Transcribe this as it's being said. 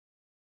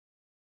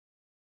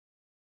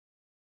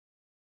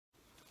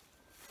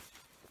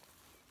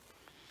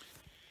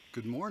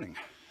Good morning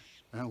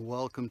and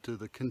welcome to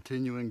the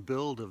continuing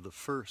build of the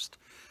first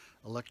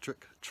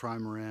electric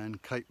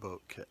Trimaran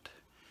Kite-Boat kit.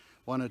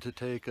 Wanted to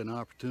take an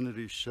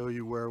opportunity to show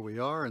you where we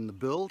are in the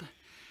build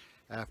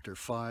after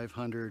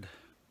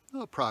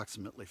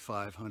approximately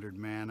 500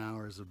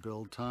 man-hours of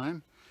build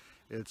time.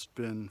 It's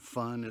been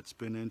fun, it's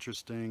been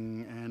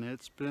interesting, and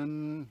it's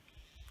been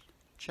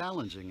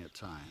challenging at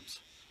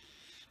times.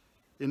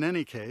 In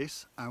any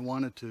case, I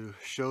wanted to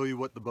show you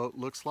what the boat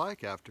looks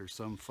like after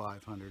some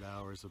 500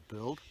 hours of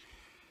build.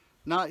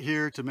 Not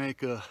here to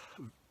make a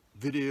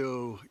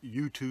video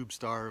YouTube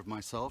star of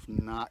myself,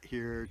 not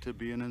here to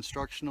be an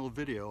instructional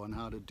video on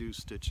how to do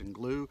stitch and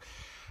glue,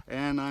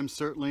 and I'm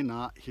certainly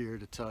not here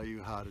to tell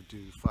you how to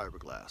do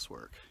fiberglass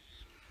work.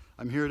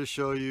 I'm here to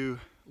show you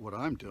what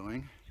I'm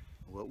doing,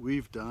 what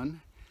we've done,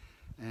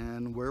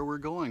 and where we're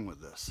going with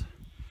this.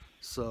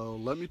 So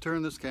let me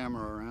turn this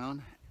camera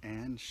around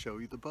and show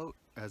you the boat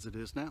as it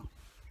is now.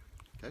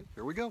 Okay,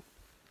 here we go.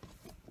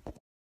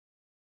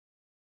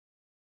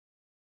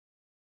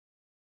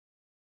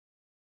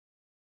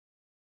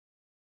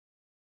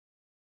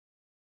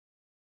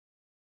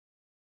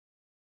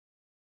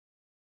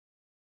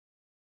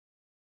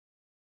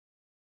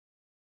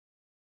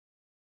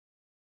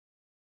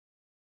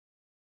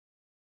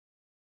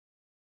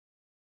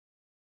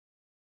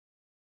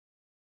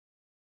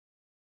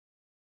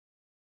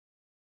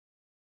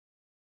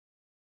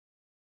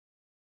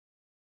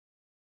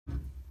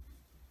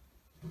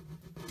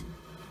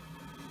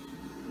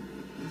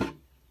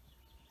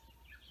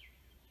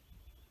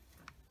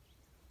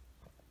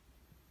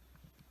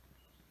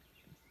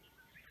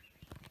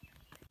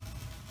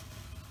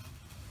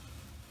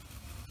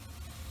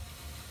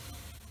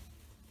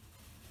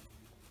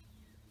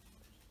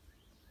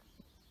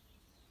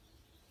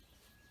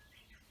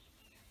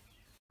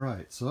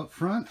 Right, so up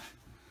front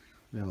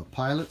we have a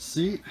pilot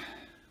seat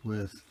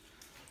with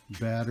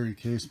battery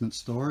casement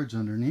storage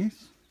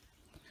underneath,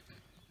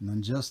 and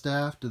then just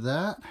after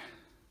that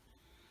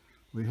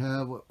we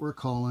have what we're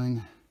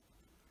calling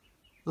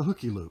the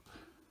hooky loop.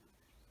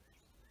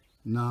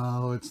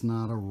 No, it's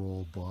not a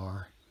roll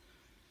bar.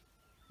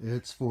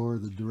 It's for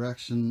the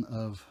direction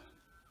of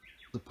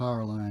the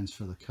power lines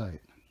for the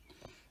kite.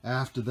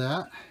 After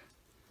that,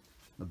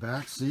 the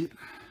back seat.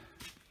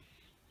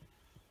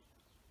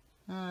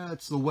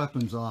 It's the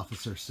weapons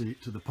officer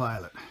seat to the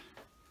pilot.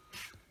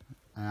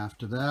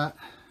 After that,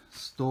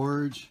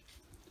 storage.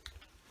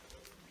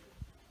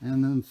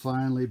 And then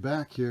finally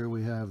back here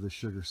we have the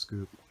sugar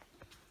scoop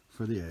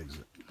for the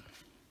exit.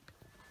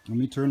 Let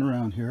me turn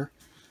around here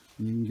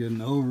and you can get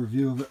an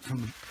overview of it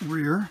from the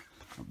rear.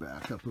 I'll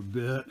back up a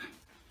bit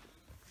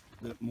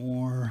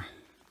more.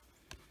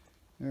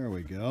 There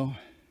we go.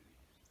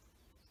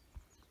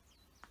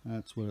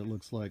 That's what it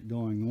looks like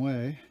going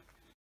away.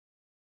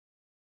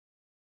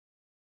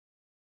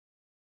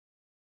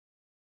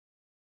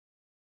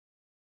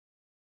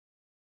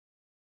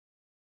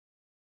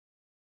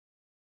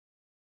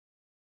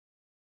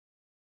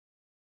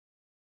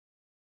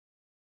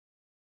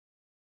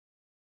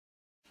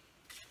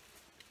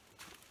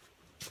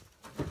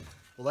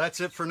 Well,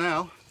 that's it for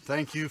now.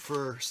 Thank you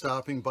for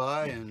stopping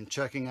by and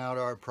checking out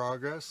our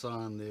progress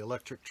on the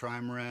electric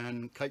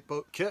Trimaran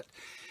Kite-Boat kit.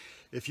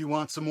 If you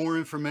want some more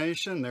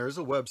information, there's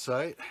a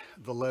website,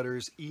 the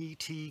letters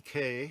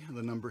ETK,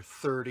 the number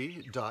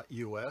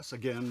 30.us.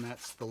 Again,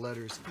 that's the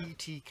letters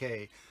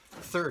ETK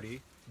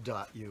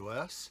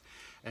 30.us.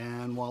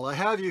 And while I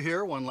have you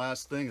here, one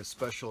last thing, a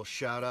special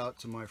shout out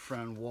to my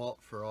friend Walt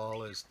for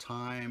all his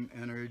time,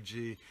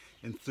 energy,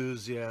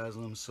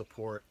 enthusiasm,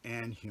 support,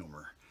 and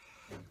humor.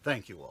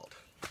 Thank you, Walt.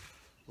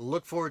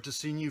 Look forward to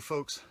seeing you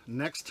folks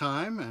next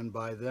time, and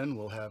by then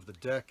we'll have the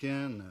deck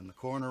in and the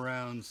corner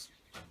rounds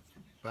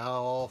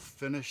bow all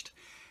finished,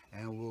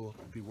 and we'll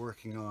be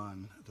working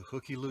on the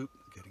hooky loop,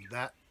 getting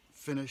that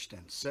finished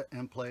and set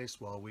in place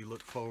while we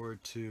look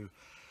forward to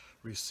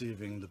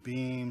receiving the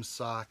beams,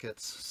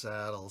 sockets,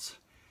 saddles,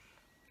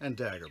 and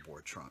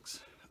daggerboard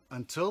trunks.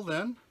 Until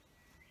then,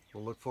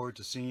 we'll look forward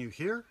to seeing you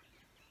here.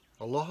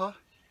 Aloha,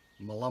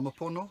 malama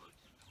pono.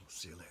 We'll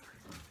see you later.